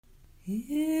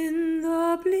In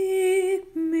the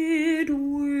bleak midwinter,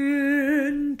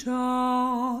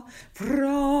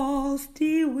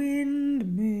 frosty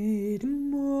wind made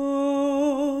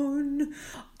moan.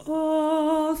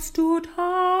 Earth stood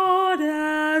hard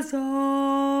as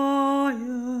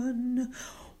iron,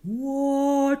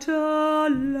 water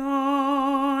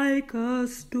like a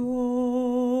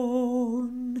stone.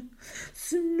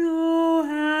 Snow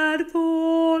had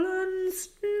fallen,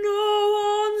 snow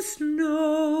on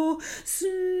snow,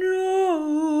 snow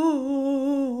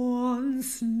on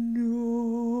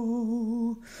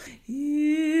snow.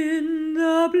 In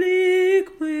the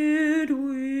bleak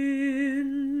midwinter,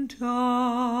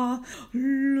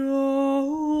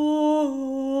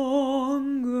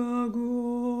 long ago.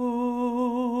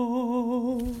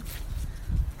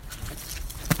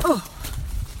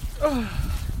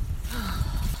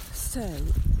 So,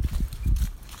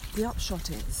 the upshot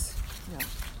is,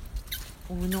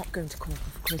 we're not going to Cornwall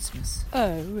for Christmas.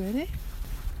 Oh, really?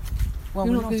 Well,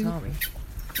 You're we're not not, going- are we?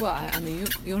 Well, I mean,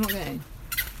 you're not going.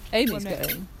 Amy's Well, no.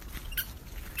 going.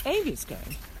 Amy's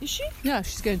going. Is she? Yeah,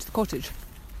 she's going to the cottage.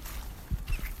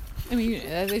 I mean,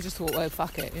 they just thought, well,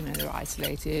 fuck it, they're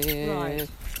isolated. Right.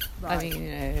 I mean,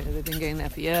 they've been going there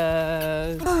for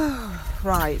years.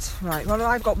 Right. Well,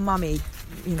 I've got Mummy,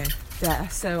 there,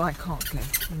 so I can't go.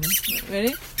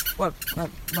 Really? Well,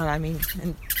 I mean,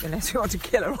 unless we want to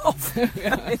kill her off.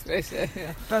 Yeah, I suppose so,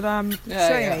 yeah. But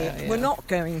yeah. we're not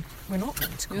going. We're not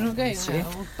going to. You're not going? this year.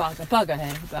 Oh, bugger,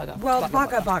 hey, bugger. Well,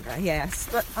 bugger, yes.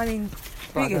 But I mean,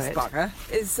 biggest it. bugger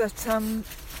is that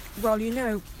we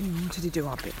wanted to do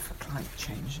our bit for climate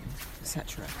change,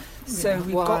 etc. So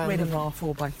we got rid of our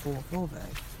 4x4 Volvo.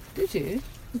 Did you?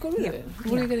 You got rid of it?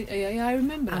 What are you going to... Yeah, I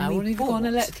remember now. And What are we you going bought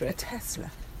electric? a Tesla.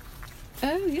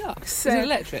 Oh, yeah. So- Is it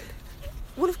electric?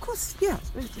 Well, of course, yeah.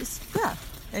 Yeah.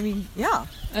 I mean, yeah.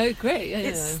 Oh, great. Yeah,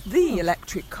 It's the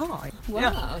electric car. Wow,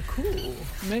 Yeah. cool.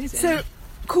 Amazing. So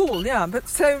cool, yeah. But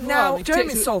so Well, now we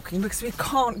Jeremy's take- sulking because we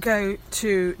can't go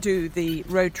to do the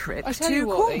road trip I tell to you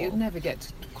what, Cornwall. you'd never get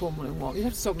to Cornwall in one. You'd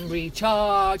have to stop and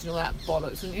recharge and all that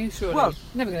bollocks, wouldn't you? Surely. Well-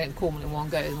 Never going to get to Cornwall in one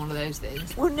go in one of those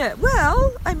things. Well, no.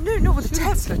 Well, no, not with a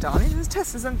Tesla, darling. This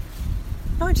Tesla's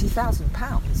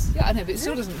 £90,000. Yeah, I know, but it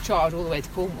still doesn't charge all the way to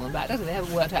Cornwall and back, does it? They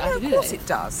haven't worked out how Yeah, to of do course it. it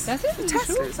does. Does it? The Are you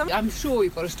Teslas. sure? I'm sure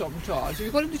you've got to stop and charge. Have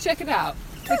you got him to check it out?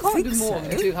 They don't can't do think more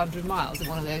than so. 200 miles in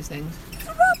one of those things.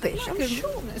 Rubbish, I'm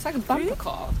sure. It's like a bumper Really?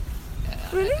 car. Yeah,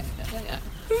 Really? Yeah.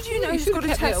 Who do you know You who's should got a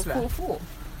have kept it Tesla? at 4-4.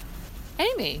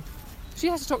 Amy. She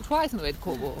had to stop twice on the way to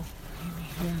Cornwall.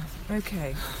 Yeah.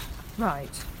 Okay. Right.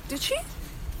 Did she?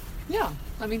 Yeah.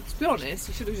 I mean, to be honest,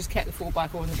 you should have just kept the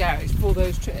 4x4 in the garage for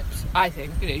those trips. I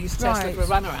think. Use the Tesla for a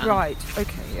run around. Right.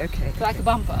 Okay. Like a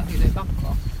bumper, bumper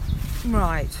car.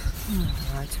 Right.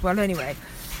 Well, anyway.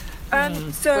 So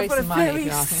I've got a Waste of money, if very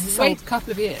you ask me. sul- Wait a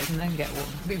couple of years and then get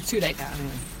one. It was too late now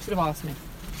anyway. Should have asked me.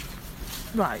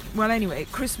 Right. Well, anyway,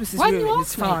 Christmas is Why didn't you ruined as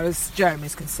ask far me? as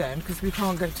Jeremy's concerned because we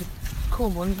can't go to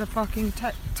Cornwall in the fucking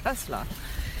Tesla.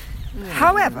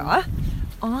 However,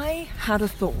 I had a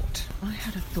thought. Well,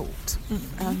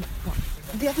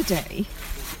 the other day,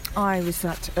 I was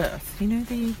at Earth. You know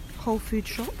the Whole Food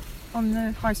shop on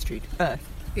the High Street, Earth.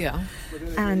 Yeah.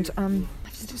 And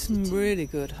There's some really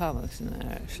good hummus in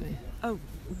there, actually. oh,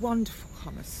 wonderful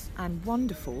hummus and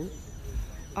wonderful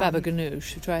Baba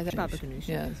ganoush. Try that. Baba ganoush.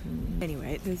 Yeah.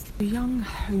 Anyway, there's a young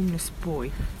homeless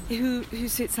boy who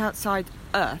sits outside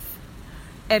Earth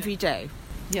every day,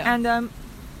 Yeah. and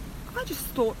I just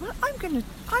thought, well, I'm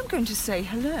going to say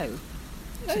hello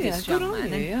to this good young on man.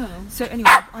 you, And yeah. so anyway,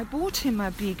 I bought him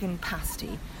a vegan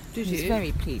pasty. Did He's you?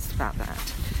 very pleased about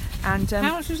that. And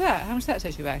How much was that? How much did that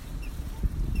take you back?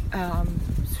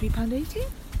 £3.80.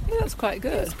 Yeah, that's quite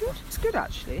good. It's good. It's good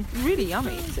actually. Really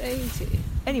yummy. It's 80.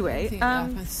 I Anyway, think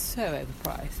that was so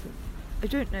overpriced. I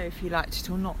don't know if he liked it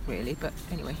or not really, but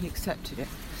anyway, he accepted it.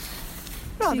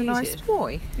 Rather nice Cheated.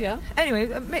 boy. Yeah. Anyway,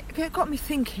 it got me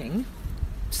thinking.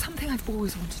 Something I've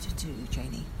always wanted to do,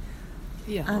 Janie.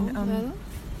 Yeah. And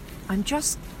I'm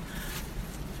just.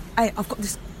 I've got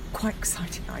this quite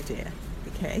exciting idea.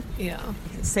 Okay. yeah.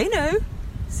 Say no.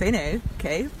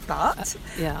 Okay. But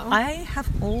Yeah. I have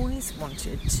always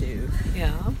wanted to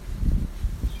yeah.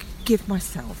 give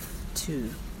myself to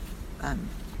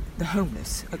the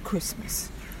homeless at Christmas.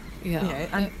 Yeah.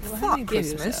 And Well, how do fuck you give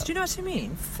Christmas. yourself? Do you know what I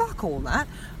mean? Fuck all that.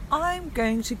 I'm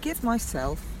going to give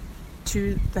myself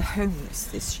to the homeless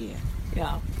this year.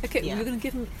 Yeah. Okay, Yeah. you're going to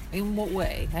give them in what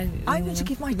way? I'm going to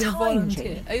give my You're gonna time, volunteer.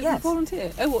 Janie. Oh, you're Yes. going to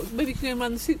volunteer? Oh, what? Maybe you can go and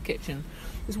run the soup kitchen.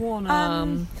 There's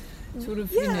one, sort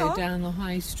of, yeah. down the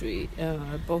high street,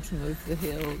 bottom of the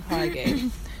hill,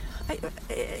 Highgate.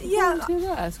 Yeah, Do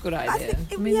that. That's a good idea. I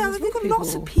think, mean, yeah, there's we've good got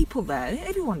lots of people there.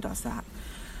 Everyone does that.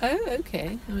 Oh,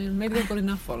 okay. I mean, maybe they've got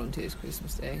enough volunteers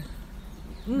Christmas Day.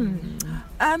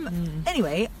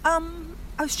 Anyway, I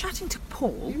was chatting to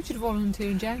Paul. Maybe we should volunteer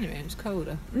in January. It's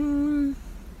colder.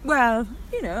 Well,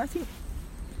 you know, I think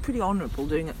pretty honourable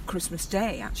doing it Christmas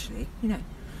Day, actually. You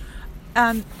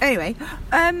know. Anyway,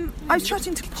 I was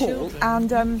chatting to Paul, children.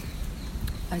 and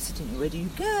I said, you know, where do you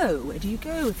go? Where do you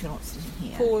go if you're not sitting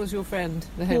here? Paul is your friend,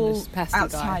 the homeless pasty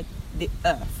outside guy. the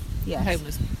earth. Yes. The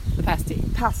homeless, the pasty.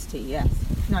 Pasty, yes.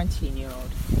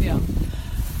 19-year-old. Yeah.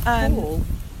 Paul.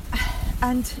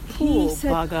 And he Poor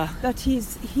said bugger. that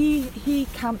he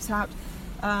camps out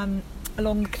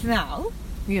along the canal,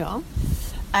 Yeah.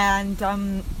 and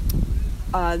that's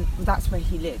where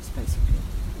he lives, basically.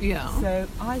 Yeah. So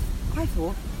I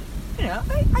thought, you know,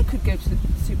 I could go to the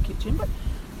soup kitchen, but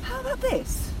how about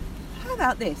this? How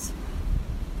about this?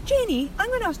 Janie, I'm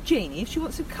going to ask Janie if she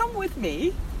wants to come with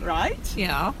me, right?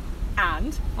 Yeah.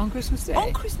 And On Christmas Day.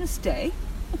 on Christmas Day,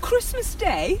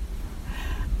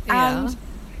 Yeah. and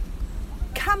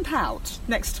camp out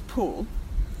next to Paul.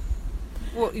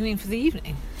 What, you mean for the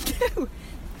evening?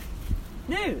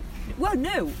 No. Well,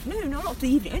 no, not the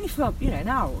evening. Only for, you know, an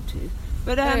hour or two.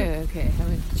 But Oh, okay. I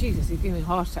mean, Jesus, you're giving me a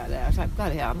heart attack there. I was like,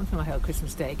 bloody hell, I'm not going to my whole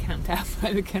Christmas Day camped out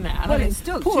by the canal. Well, I mean, it's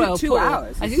still poor old two Paul.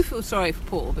 hours. I do feel sorry for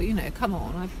Paul, but, you know, come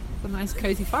on. I've got a nice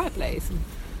cosy fireplace, and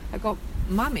I've got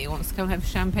Mummy wants to come and have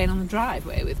champagne on the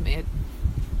driveway with me at,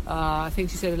 I think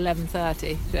she said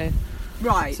 11:30. So,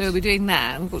 right. so we'll be doing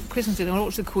that. We've got Christmas dinner. We'll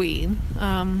watch The Queen.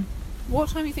 What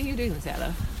time do you think you're doing this,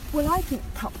 Ella? Well, I think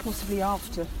possibly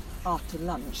after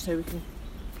lunch, so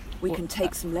we What- can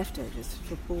take some leftovers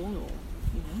for Paul, or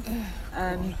you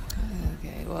know.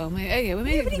 Okay, well, maybe, Yeah,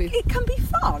 maybe but we it can be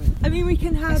fun. I mean, we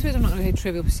can I have. suppose I'm not going to play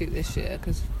Trivial Pursuit this year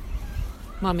because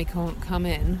Mummy can't come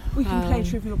in. We can play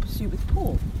Trivial Pursuit with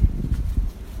Paul.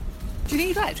 Do you think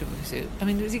he'd like Trivial Pursuit? I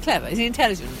mean, is he clever? Is he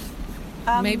intelligent?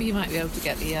 Maybe he might be able to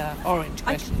get the orange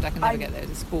questions. I can never get those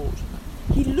in sport.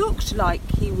 He looked like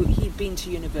he'd been to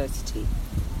university.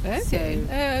 Okay. So-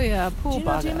 Oh yeah, poor Do you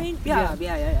know what I bugger. mean? Yeah.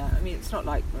 I mean, it's not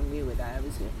like when we were there,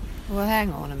 was it? Well,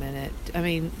 hang on a minute. I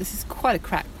mean, this is quite a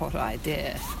crackpot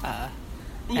idea. Yeah.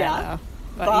 Ella.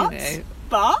 You know.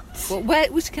 But Well,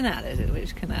 which canal is it?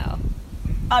 Which canal?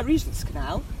 Regent's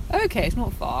Canal. Okay, it's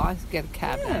not far. I could get a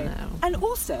cab down now. And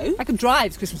also, I could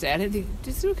drive to Christmas Day. I don't think.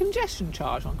 Is there a congestion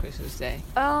charge on Christmas Day?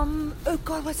 oh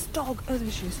God, where's the dog? Oh, there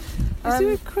she is. Is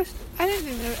there a I don't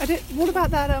think. What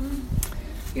about that?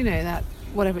 You know that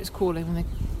whatever it's calling when they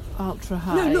ultra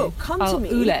high. No, look, come to me.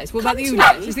 Ules. What Come about the to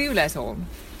Ules? me. Is the Ules on?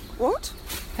 What?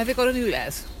 Have they got an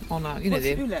Ules on? You know What's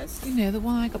the. Ules? You know the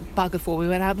one I got buggered for. We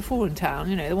went out before in town.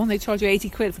 You know the one they charge you 80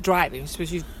 quid for driving. You're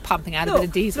supposed to be pumping out a bit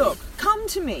of diesel. Look, come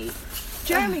to me.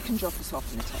 Jeremy can drop us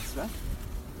off in a Tesla.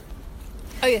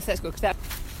 Oh yes, that's good because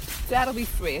that'll be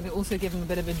free, and it'll also give him a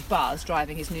bit of a buzz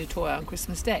driving his new toy on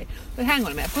Christmas Day. But hang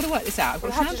on a minute, I've got to work this out. I've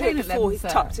We'll got have to do it champagne at before he's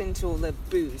 11:30. tucked into all the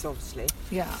booze, obviously.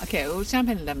 Yeah, okay, well,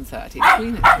 champagne at 11:30, the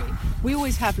Queen at 3. We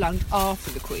always have lunch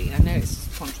after the Queen. I know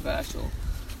it's controversial.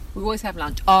 We always have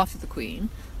lunch after the Queen,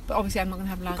 but obviously I'm not going to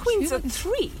have lunch. Queen's Yeah, at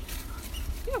 3.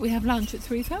 Yeah, we have lunch at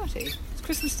 3:30. It's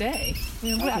Christmas Day.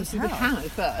 We're absolutely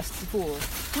hammered first before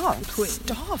God, the Queen.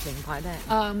 starving by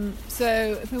then. So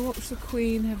if we watch the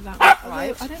Queen, have lunch.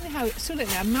 Right. I don't know how. Still don't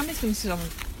know. Mummy's going to sit on. I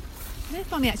don't know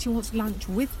if Mummy actually wants lunch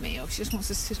with me, or if she just wants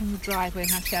to sit on the driveway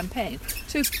and have champagne.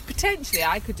 So potentially,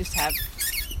 I could just have.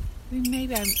 I mean,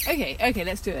 maybe I'm. Okay,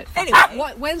 let's do it.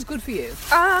 Anyway. When's good for you?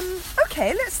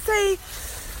 Okay, let's say.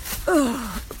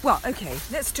 Okay,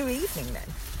 let's do evening then.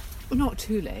 Well, not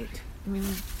too late. I mean, We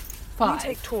 5.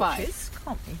 take 5. torches,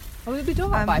 can't we? Oh, we'll be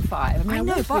dark by 5. I mean, I know,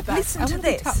 want to be but back- listen I to want to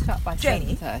be this. tucked up by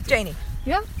Janie, 7:30.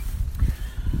 Yeah.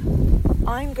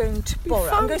 I'm going to It'd be borrow.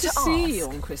 fun I'm going to to see ask. you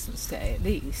on Christmas Day at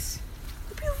least.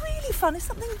 It'd be really fun. It's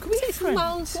something Can we get some different.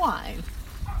 mulled wine?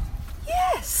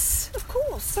 Yes, of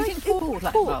course. Do you think Paul would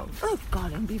like mulled? Oh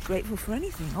God, I'd be grateful for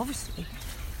anything, obviously.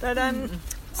 But I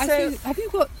so think, have you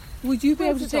got? Would you be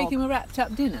able Where's to the take dog? him a wrapped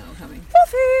up dinner or something?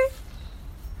 Coffee.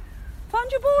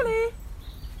 Found your ballie.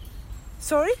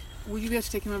 Sorry. Would you be able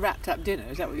to take him a wrapped up dinner?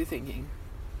 Is that what you're thinking?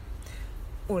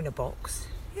 Or in a box.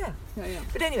 Yeah. Yeah.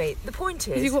 But anyway, the point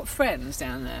is. Have you got friends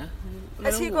down there?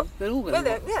 Has he got? They're all Well,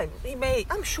 going to. yeah, he may.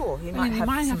 I'm sure he I might mean, you have.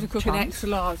 might have to some cook an chance. extra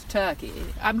large turkey.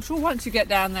 I'm sure once you get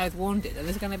down there with one dinner,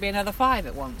 there's going to be another 5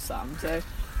 at once some. So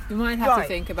you might have to Right.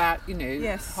 think about,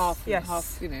 Yes, half,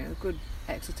 yes. a good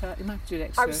extra turkey. You might have to do an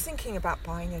extra. I was thinking about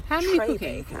buying a How many tray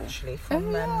cooking bake for? actually Oh,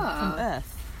 from yeah.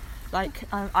 Earth. Like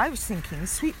I was thinking,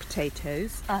 sweet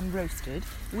potatoes roasted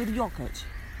with yogurt.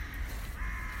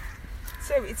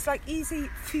 So it's like easy,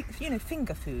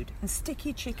 finger food and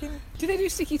sticky chicken. Do they do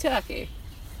sticky turkey?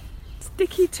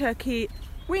 Sticky turkey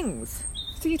wings.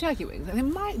 Sticky turkey wings? And they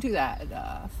might do that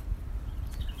enough.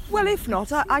 Well, if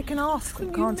not, I can ask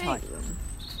them, Couldn't can't you I? make them?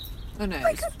 Oh no,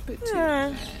 it's a bit too.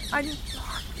 Yeah. I'm It's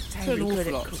an terribly good awful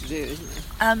at lot to cooking. do, isn't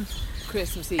it?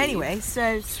 Christmas Eve. Anyway,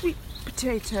 so sweet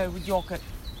potato with yogurt,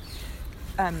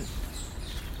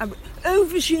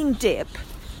 aubergine dip,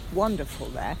 wonderful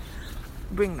there.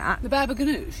 Bring that. The baba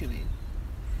ganoush, you mean?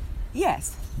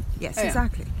 Yes, Oh, yeah.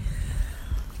 exactly.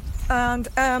 And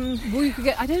Well, you could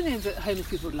get. I don't know that homeless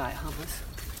people would like hummus.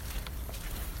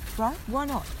 right, why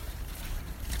not?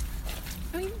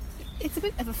 I mean, it's a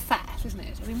bit of a fat, isn't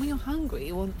it? I mean, when you're hungry,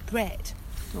 you want bread.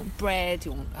 You want bread.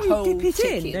 You want a Well, whole you dip it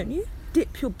chicken. in, don't you?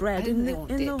 Dip your bread I in don't the think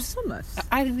in they the want dips. hummus.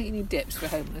 I don't think you need dips for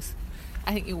homeless.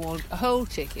 I think you want a whole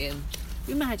chicken.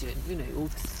 Imagine, you're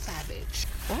savage.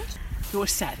 What? You're a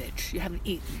savage. You haven't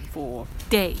eaten for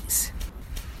days.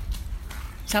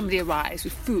 Somebody arrives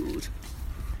with food.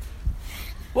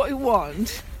 What you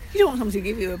want, you don't want someone to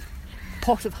give you a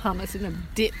pot of hummus and a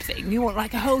dip thing. You want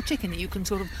like a whole chicken that you can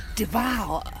sort of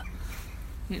devour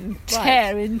and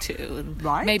tear into, and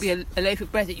Right. maybe a loaf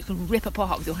of bread that you can rip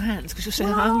apart with your hands because you're so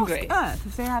Well, hungry. ask Earth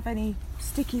if they have any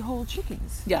sticky whole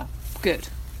chickens. Yeah, good.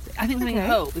 I think having a Okay.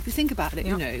 hope, if you think about it,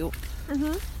 Yeah. you're,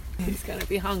 he's going to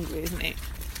be hungry, isn't he?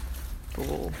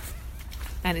 Paul.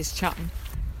 And his chum.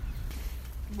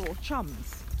 More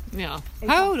chums. Yeah. Exactly.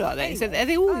 How old are they? So Anyway, are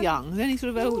they all young? Are they any sort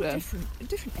of They're all older?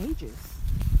 different ages.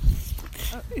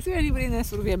 Is there anybody in their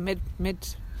sort of mid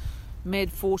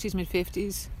 40s, mid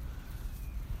 50s?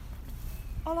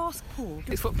 I'll ask Paul.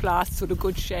 It's what class, sort of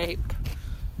good shape.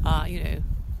 The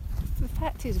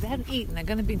fact is, if they haven't eaten, they're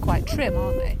going to be quite trim,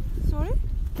 aren't they? Sorry?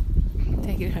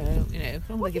 Take it home, as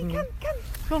long as I give them, Can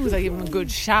as long as I give him a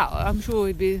good shower, I'm sure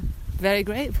he'd be very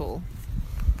grateful.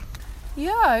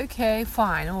 Yeah. Okay.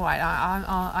 Fine. All right.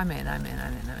 I'm in.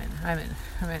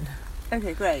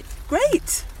 Okay, great.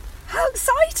 How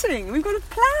exciting! We've got a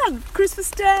plan for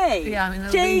Christmas Day. Yeah, I mean,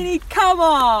 it'll Janie, come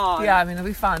on. Yeah. I mean, it'll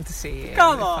be fun to see you.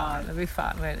 Come on. It'll be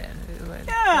fun. Won't it?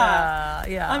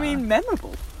 Yeah. I mean,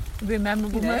 memorable. it'll be a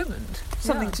memorable moment.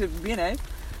 Something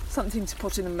to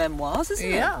put in the memoirs, isn't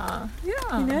it? Yeah.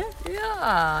 Yeah. You know?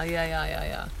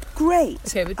 Yeah. Great.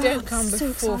 Okay, but don't come so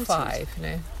before excited.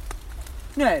 5.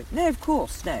 No, of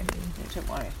course, no. Don't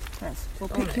worry. Yes, we'll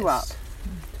pick you up.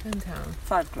 10 town.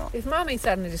 5 o'clock. If Mummy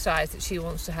suddenly decides that she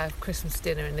wants to have Christmas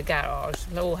dinner in the garage,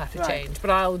 they'll all have to Right. change. But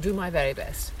I'll do my very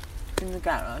best. In the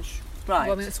garage. Right.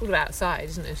 Well, I mean, it's sort of outside,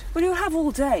 isn't it? Well, you'll have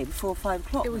all day before 5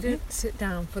 o'clock. We won't you? don't sit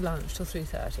down for lunch till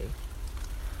 3:30.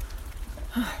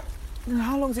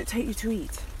 How long does it take you to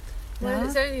eat? Well, Yeah. if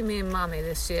it's only me and Mummy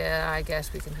this year, I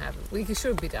guess we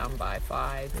should be done by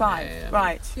 5. 5, I mean,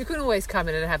 right. You can always come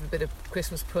in and have a bit of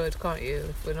Christmas pud, can't you?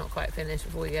 If we're not quite finished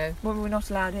before you go. Well, we're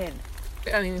not allowed in.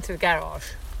 I mean, into the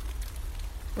garage.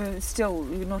 Well, still,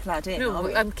 we're not allowed in, are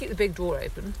we? Keep the big door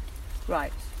open.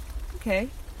 Right. Okay.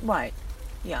 Right.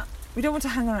 Yeah. We don't want to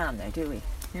hang around there, do we?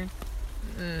 No.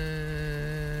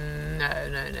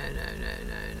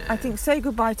 I think say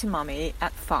goodbye to Mummy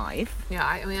at 5. Yeah,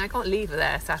 I mean, I can't leave her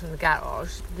there sat in the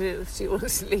garage if she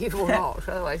wants to leave or not.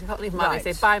 Otherwise, I can't leave Mummy and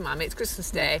Right. say, bye, Mummy, it's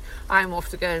Christmas Day. I'm off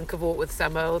to go and cavort with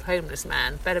some old homeless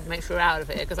man. Better make sure you're out of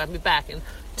here because I'll be back in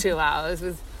 2 hours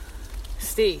with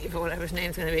Steve or whatever his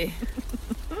name's going to be.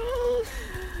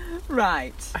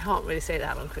 Right. I can't really say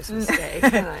that on Christmas Day,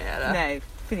 can I, Ella? No.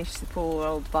 Finish the poor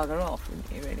old bugger off, wouldn't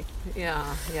you, really?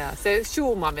 Yeah. So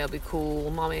sure, Mummy will be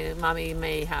cool. Mummy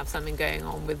may have something going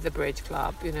on with the bridge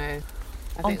club, I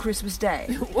On think. Christmas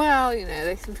Day. Well,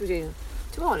 they seem to be doing.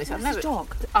 To be honest, I've Where's never. the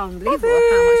dog? It's unbelievable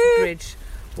how much bridge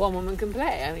one woman can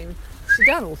play. I mean, she's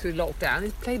done all through lockdown.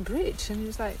 She's played bridge, and it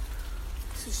was like.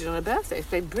 She's on her birthday. She's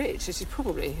played bridge, so she's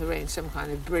probably arranged some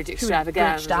kind of bridge She was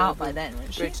extravaganza. bridged out by then,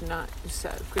 wasn't she? Bridge night, so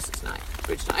Christmas night,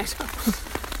 bridge night.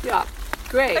 Yeah,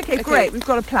 great. Okay, great. We've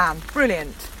got a plan.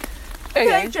 Brilliant. Okay,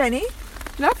 Okay, Jenny.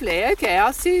 lovely. Okay,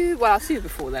 I'll see you. Well, I'll see you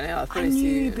before then. I'll I probably knew see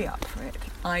you. you'd be up for it.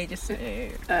 I just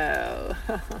knew. Oh,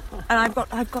 And I've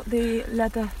got the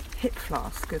leather hip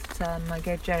flask that I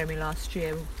gave Jeremy last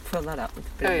year. We'll fill that up with a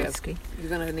bit of whiskey. You're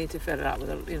going to need to fill it up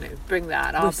with bring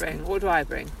that. I'll Whiskey. bring. What do I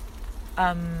bring?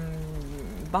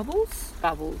 Bubbles?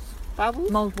 Bubbles.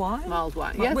 Mulled wine? Mulled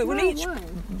wine. Well, Yes, we'll mulled each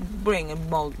wine. bring a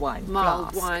mulled wine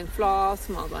Mulled flask. wine flask,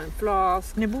 mulled wine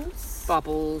flask, Nibbles?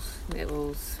 bubbles,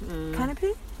 nibbles.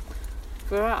 Canopy?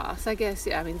 For us, I guess,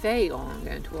 yeah, I mean, they aren't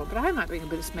going to want, but I might bring a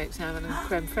bit of smoked salmon and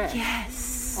creme fraiche.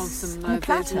 Yes. On some On a of those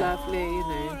platter. lovely,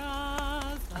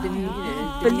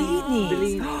 Bellinis.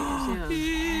 bellinis,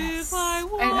 yeah. If I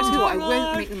And I tell you what, I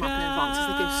won't make them up in advance because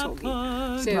they go soggy.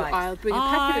 So Right. I'll bring a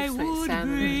packet of smoked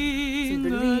salmon, some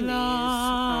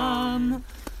bellinis,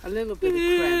 a little bit of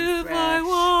creme fraiche. Right.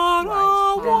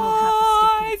 Then we'll have the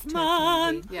sticky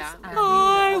man, turkey Yeah, and I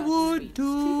the would sweets.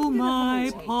 do my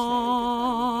Potato,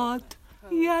 part,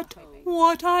 yet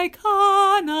what I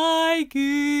can I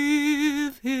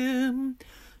give him,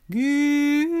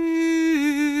 give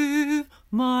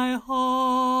my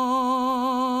heart.